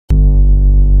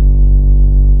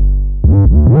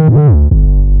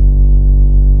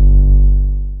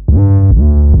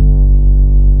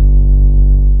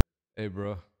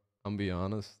be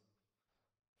honest,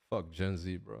 fuck Gen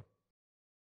Z, bro.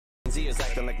 Gen Z is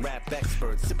acting like rap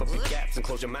experts. Sip up your gaps and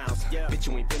close your mouths. Yeah. Bitch,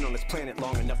 you ain't been on this planet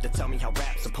long enough to tell me how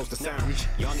rap's supposed to sound.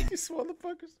 Y'all need these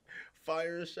motherfuckers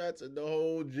firing shots at the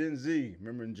whole Gen Z.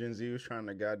 Remember when Gen Z was trying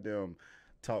to goddamn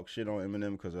talk shit on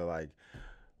Eminem because they're like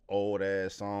old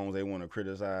ass songs they want to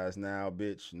criticize now,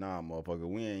 bitch. Nah, motherfucker,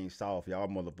 we ain't soft. Y'all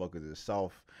motherfuckers is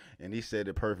soft. And he said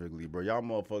it perfectly, bro. Y'all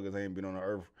motherfuckers ain't been on the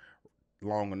earth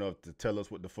long enough to tell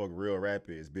us what the fuck real rap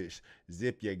is, bitch.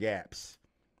 Zip your gaps.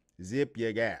 Zip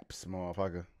your gaps,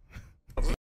 motherfucker.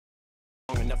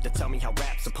 Long enough to tell me how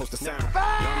rap's supposed to sound.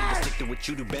 Y'all need to stick to what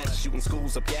you do best. Shooting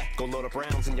schools up, yeah. Go load up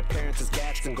rounds in your parents'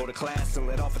 gats and go to class and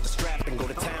let off at the strap and go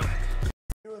to town.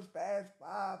 It was Fast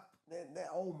Five.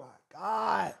 Oh my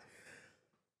God.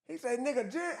 He said,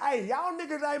 nigga, hey, y'all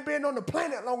niggas ain't been on the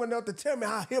planet long enough to tell me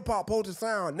how hip hop supposed to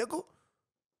sound, nigga. Y'all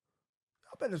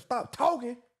better stop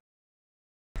talking.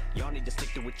 Y'all need to stick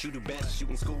to what you do best.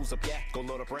 Shooting schools up, yeah. Go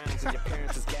load up rounds in your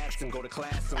parents' gats and go to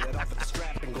class and let off at the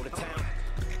strap and go to town.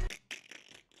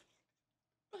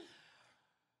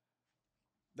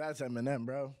 That's Eminem,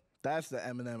 bro. That's the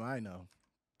Eminem I know.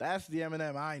 That's the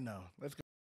Eminem I know. Let's go.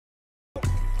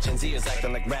 Gen Z is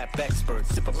acting like rap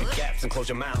experts. Sip up your gaps and close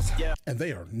your mouths. Yeah. And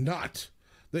they are not.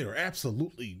 They are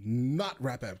absolutely not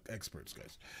rap experts,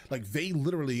 guys. Like, they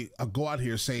literally go out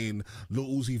here saying Lil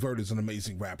Uzi Vert is an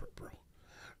amazing rapper, bro.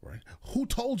 Right? Who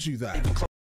told you that?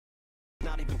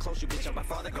 Not even close, you bitch, I'm my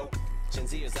father go. Gen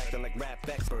Z is acting like rap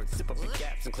experts. Sip up your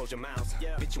gaps and close your mouths.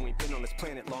 Yeah. Bitch, you ain't been on this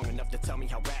planet long enough to tell me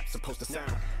how rap's supposed to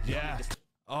sound. Yeah.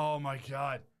 Oh my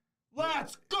God.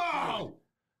 Let's go!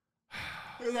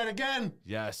 Hear that again?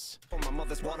 Yes. Oh, my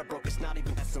mother's water broke. It's not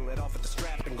even messing. Let off at the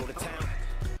strap and go to town.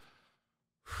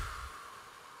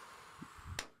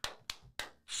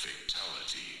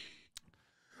 Fatality.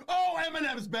 Oh,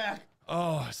 Eminem's back.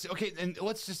 Oh, okay. And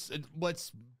let's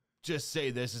just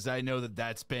say this, is I know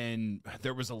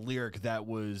there was a lyric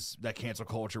that cancel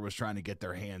culture was trying to get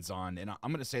their hands on, and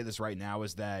I'm going to say this right now,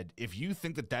 is that if you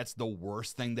think that that's the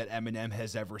worst thing that Eminem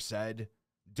has ever said,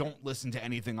 don't listen to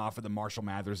anything off of the Marshall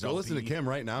Mathers LP. Go listen to Kim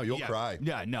right now. You'll cry.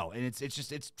 Yeah, no. And it's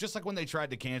just like when they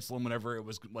tried to cancel him whenever it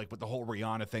was like with the whole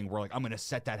Rihanna thing where like, I'm going to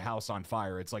set that house on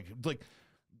fire. It's like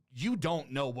you don't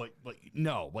know what,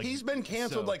 he's been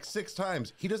canceled like 6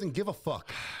 times. He doesn't give a fuck.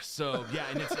 So yeah,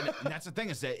 and that's the thing,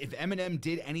 is that if Eminem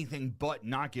did anything but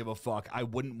not give a fuck, I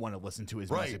wouldn't want to listen to his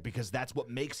music, because that's what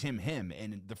makes him him.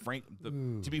 And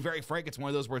to be very frank, it's one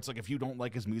of those where it's like, if you don't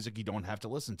like his music, you don't have to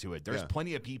listen to it. There's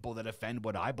plenty of people that offend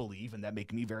what I believe and that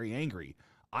make me very angry.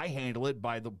 I handle it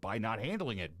by not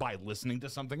handling it, by listening to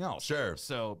something else. Sure.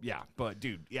 So yeah, but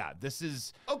dude, yeah, this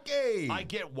is okay. I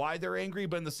get why they're angry,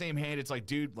 but in the same hand, it's like,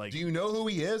 dude, like, do you know who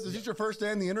he is? Is this your first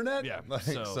day on the internet? Yeah.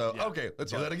 So okay,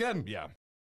 let's hear that again. Yeah.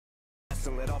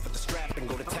 Let off at the strap and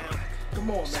go to town.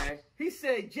 Come on, man. He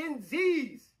said Gen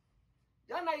Zs.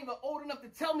 Y'all not even old enough to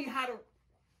tell me how to.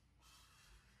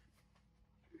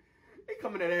 They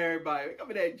coming at everybody. They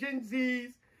coming at Gen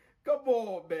Zs. Come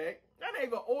on, man. Y'all not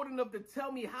even old enough to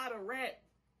tell me how to rap.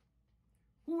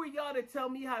 Who are y'all to tell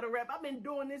me how to rap? I've been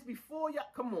doing this before y'all.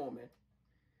 Come on, man.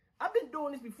 I've been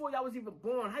doing this before y'all was even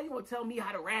born. How you gonna tell me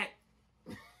how to rap?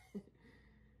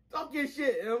 Talk your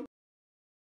shit, Em.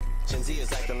 Gen Z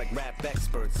is acting like rap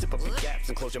experts. Sip up your gaps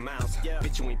and close your mouths. Yeah.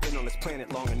 Bitch, you ain't been on this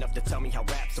planet long enough to tell me how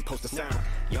rap's supposed to sound.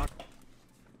 Y'all.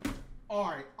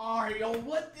 Alright, yo,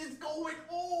 what is going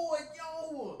on,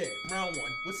 yo? Hey, round 1.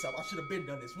 What's up? I should have been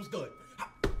done this. What's good?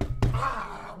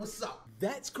 What's up?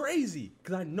 That's crazy,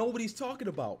 because I know what he's talking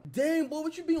about. Dang, boy,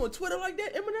 would you be on Twitter like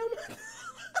that, Eminem?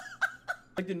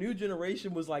 Like, the new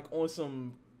generation was, like, on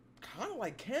some kind of,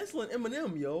 like, canceling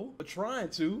Eminem, yo. But trying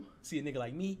to. See, a nigga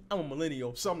like me, I'm a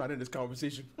millennial, so I'm not in this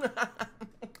conversation.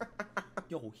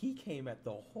 Yo, he came at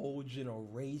the whole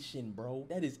generation, bro.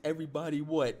 That is everybody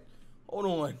what? Hold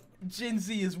on. Gen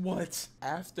Z is what?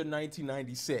 After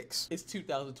 1996. It's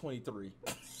 2023.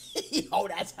 Yo,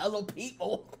 that's hella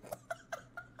people.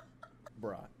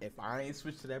 Bruh, if I ain't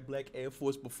switched to that black Air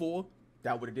Force before,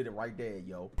 that would've did it right there,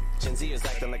 yo. Gen Z is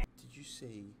acting like... Did you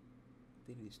say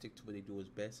they need to stick to what they do is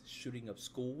best? Shooting up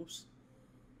schools?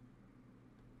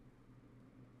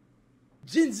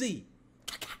 Gen Z!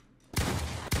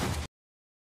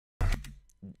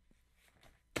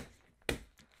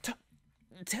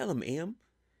 Tell him, Em.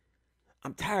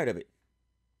 I'm tired of it.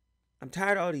 I'm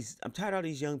tired of all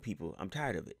these young people. I'm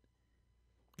tired of it.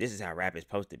 This is how rap is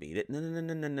supposed to be. No.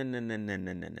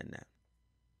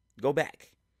 Go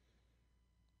back.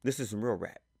 This is some real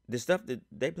rap. The stuff that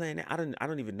they playing now, I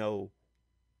don't even know.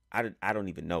 I don't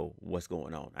even know what's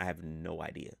going on. I have no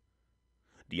idea.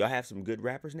 Do y'all have some good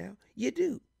rappers now? You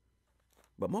do.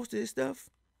 But most of this stuff,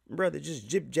 brother, just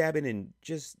jib jabbing and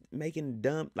just making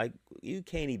dumb, like, you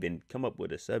can't even come up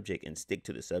with a subject and stick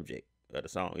to the subject of the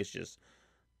song. It's just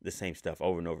the same stuff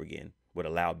over and over again with a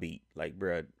loud beat. Like,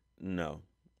 bruh, no,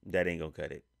 that ain't gonna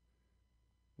cut it.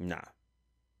 Nah.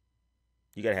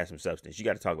 You gotta have some substance. You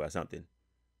gotta talk about something.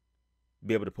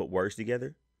 Be able to put words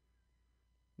together.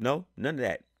 No, none of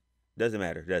that. Doesn't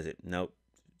matter, does it? Nope.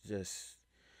 Just,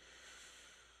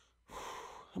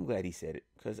 I'm glad he said it,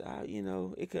 cause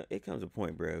it comes a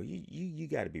point, bro. You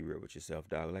got to be real with yourself,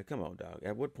 dog. Like, come on, dog.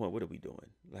 At what point? What are we doing?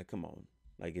 Like, come on.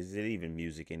 Like, is it even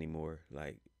music anymore?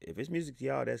 Like, if it's music to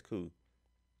y'all, that's cool.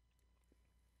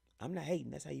 I'm not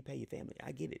hating. That's how you pay your family.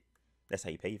 I get it. That's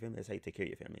how you pay your family. That's how you take care of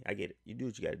your family. I get it. You do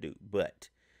what you got to do. But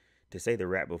to say the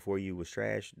rap before you was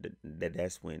trash,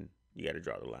 that's when you got to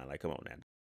draw the line. Like, come on now.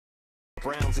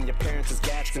 Browns and your parents'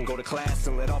 gats and go to class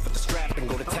and let off at the strap and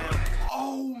go to town.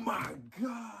 Oh my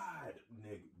God,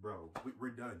 nigga, bro, we're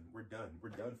done. We're done. We're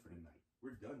done for the night.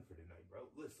 We're done for the night, bro.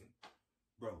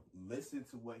 Listen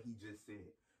to what he just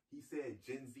said. He said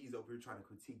Gen Z's over here trying to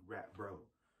critique rap, bro.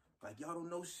 Like, y'all don't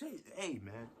know shit. Hey,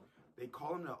 man, they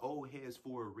call them the old heads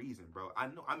for a reason, bro. I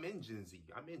know. I'm in Gen Z.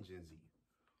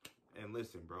 And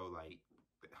listen, bro, like,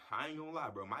 I ain't gonna lie,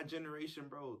 bro. My generation,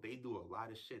 bro, they do a lot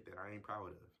of shit that I ain't proud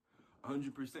of.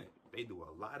 100%. They do a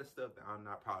lot of stuff that I'm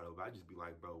not proud of. I just be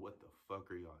like, bro, what the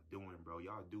fuck are y'all doing, bro?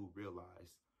 Y'all do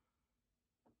realize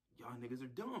y'all niggas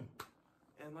are dumb.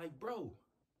 And like, bro,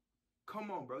 come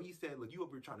on, bro. He said, look, you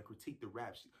over here trying to critique the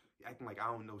rap shit, acting like I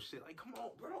don't know shit. Like, come on,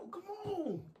 bro, come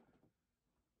on.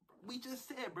 We just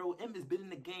said, bro, M has been in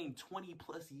the game 20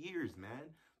 plus years, man.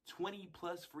 20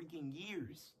 plus freaking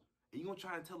years. And you gonna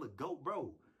try and tell a goat, bro?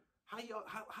 How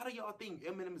do y'all think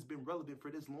Eminem has been relevant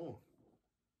for this long?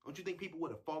 Don't you think people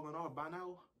would have fallen off by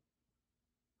now?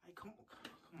 Like, come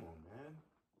on, man.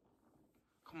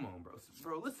 Come on, bro.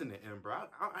 Bro, listen to M, bro.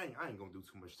 I ain't gonna do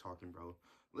too much talking, bro.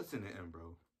 Listen to M,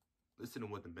 bro. Listen to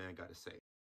what the man got to say.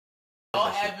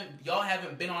 Y'all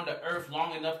haven't been on the earth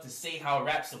long enough to say how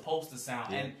rap's supposed to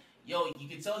sound. Yeah. And yo, you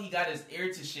can tell he got his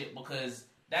ear to shit because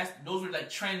those were like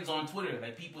trends on Twitter.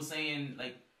 Like people saying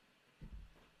like,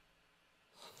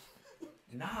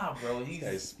 nah, bro.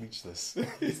 He's speechless.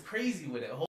 He's crazy with it.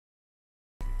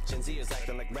 Gen Z is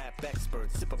acting like rap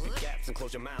experts. Sip up your gaps and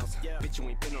close your mouths. Yeah. Bitch, you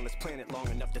ain't been on this planet long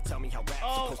enough to tell me how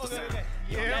rap's supposed to sound. Okay.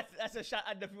 Yeah, that's a shot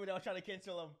at the people that were trying to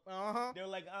cancel him. They were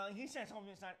like, he said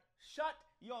something. Shut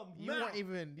your mouth.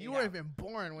 You weren't even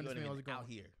born when this man was out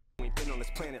here. You ain't been on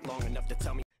this planet long enough to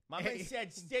tell me. My man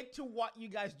said, stick to what you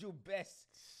guys do best.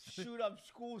 Shoot up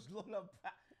schools, load up.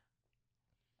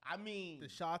 I mean, the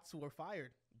shots were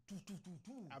fired.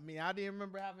 I mean, I didn't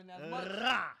remember having that much.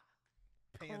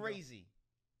 Crazy.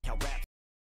 How rap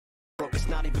broke, it's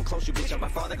not even close, you bitch, I'm my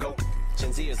father go.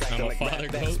 Gen Z is acting like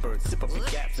rap experts. Sip up your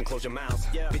gaps and close your mouths.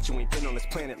 Yeah. Bitch, you ain't been on this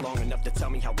planet long enough to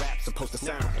tell me how rap's supposed to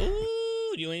sound.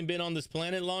 Ooh, you ain't been on this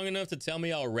planet long enough to tell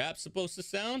me how rap's supposed to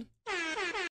sound?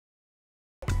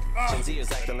 Gen Z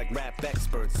is acting like rap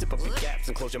experts. Sip up your gaps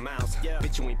and close your mouths. Yeah.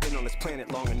 Bitch, you ain't been on this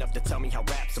planet long enough to tell me how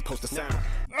rap's supposed to sound.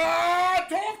 Talk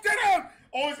to them!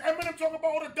 Oh, is Eminem talking about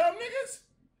all the dumb niggas?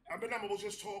 Eminem, I was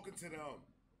just talking to them.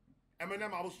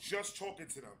 Eminem, I was just talking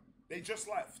to them. They just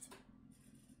left.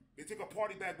 They took a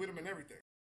party bag with them and everything.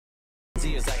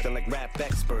 Z is acting like rap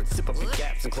experts. Sip up your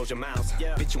gaps and close your mouths.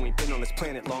 Yeah. Bitch, you ain't been on this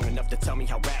planet long enough to tell me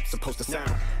how rap's supposed to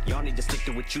sound. Y'all need to stick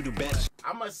to what you do best.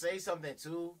 I must say something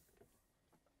too.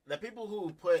 The people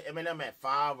who put Eminem at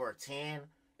 5 or 10,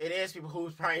 it is people who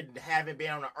probably haven't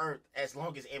been on the earth as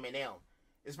long as Eminem.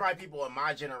 It's probably people in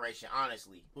my generation,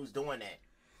 honestly, who's doing that.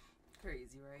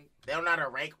 Crazy, right? They don't know how to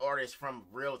rank artists from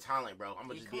real talent, bro. I'm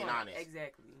just being honest.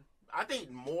 Exactly. I think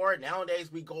more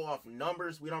nowadays we go off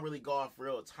numbers. We don't really go off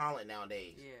real talent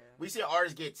nowadays. Yeah. We see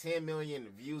artists get 10 million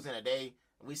views in a day,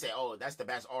 and we say, "Oh, that's the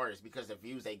best artist because the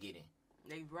views they getting."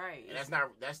 They right. And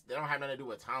they don't have nothing to do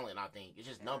with talent. I think it's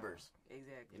just numbers.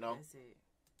 Exactly. You know. That's it.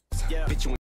 Yeah.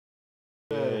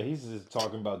 Yeah, he's just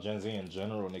talking about Gen Z in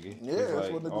general, nigga. Yeah, that's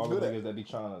like, what all the niggas that be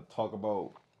trying to talk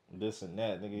about this and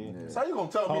that, nigga. Yeah. So how you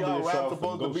gonna tell me how rap's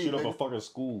supposed to be? Shit up a fucking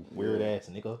school, weird ass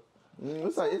nigga.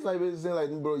 It's like,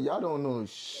 bro, y'all don't know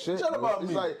shit. Shut about it's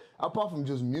me. like, apart from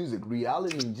just music,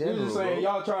 reality in general. You just saying,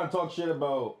 bro. y'all trying to talk shit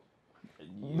about,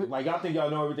 like, y'all think y'all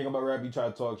know everything about rap, you try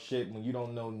to talk shit when you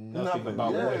don't know nothing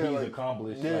about what he's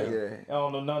accomplished. Yeah, like, I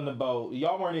don't know nothing about, we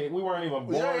weren't even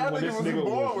born when this nigga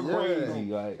was crazy.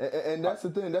 Like, and that's the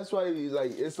thing, that's why,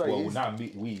 like, it's like, well, not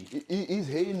me, he's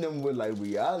hating them with, like,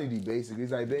 reality, basically.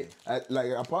 It's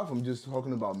like, apart from just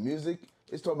talking about music,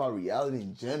 it's talking about reality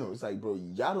in general. It's like, bro,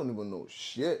 y'all don't even know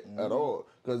shit at all.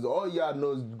 Because all y'all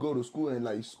know is go to school and,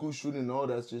 like, school shooting and all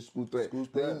that's just school threat.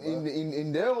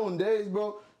 In their own days,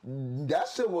 bro, that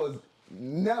shit was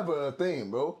never a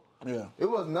thing, bro. Yeah. It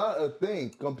was not a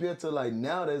thing compared to like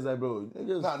now. That's like, bro.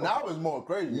 Now it's more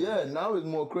crazy. Yeah, now it's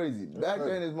more crazy. Back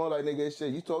crazy. then it's more like, nigga,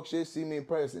 shit. You talk shit, see me in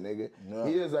person, nigga. Yeah.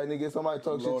 Here it's like, nigga, somebody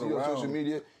talk shit Load to you on around. social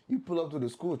media. You pull up to the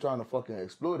school trying to fucking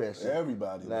explore that shit.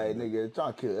 Everybody. Like, nigga,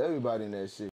 trying to kill everybody in that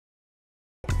shit.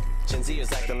 Gen Z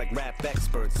is acting like rap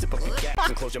experts. Sip up your gaps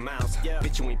and close your mouths.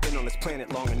 Bitch, you ain't been on this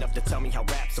planet long enough to tell me how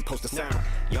rap's supposed to sound.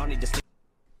 Y'all need to stick.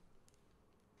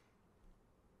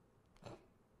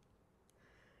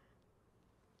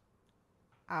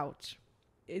 Ouch.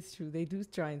 It's true. They do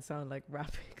try and sound like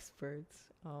rap experts.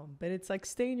 But it's like,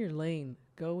 stay in your lane.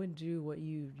 Go and do what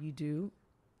you do.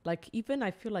 Like, even,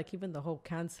 I feel like even the whole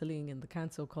canceling and the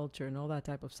cancel culture and all that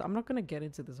type of stuff. I'm not going to get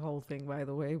into this whole thing, by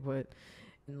the way, but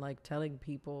and like telling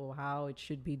people how it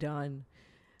should be done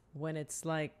when it's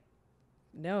like,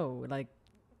 no, like,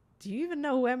 do you even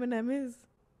know who Eminem is?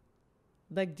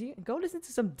 Like, go listen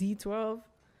to some D12.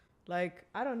 Like,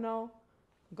 I don't know.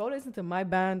 Go listen to my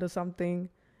band or something.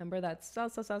 Remember that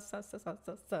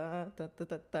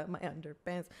my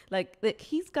underpants. Like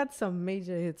he's got some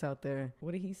major hits out there.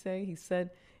 What did he say? He said,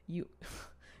 you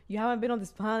haven't been on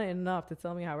this planet enough to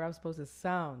tell me how rap's supposed to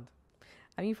sound.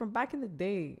 I mean, from back in the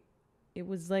day, it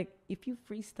was like, if you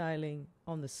freestyling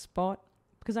on the spot,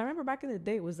 because I remember back in the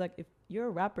day, it was like, if you're a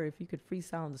rapper, if you could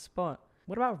freestyle on the spot,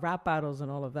 what about rap battles and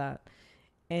all of that?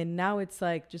 And now it's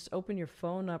like, just open your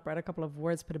phone up, write a couple of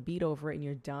words, put a beat over it, and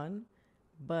you're done.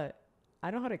 But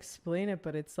I don't know how to explain it,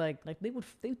 but it's like they would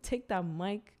take that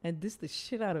mic and diss the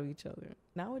shit out of each other.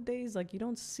 Nowadays, like, you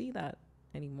don't see that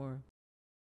anymore.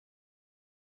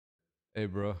 Hey,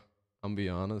 bro, I'm be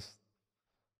honest.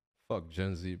 Fuck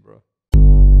Gen Z, bro.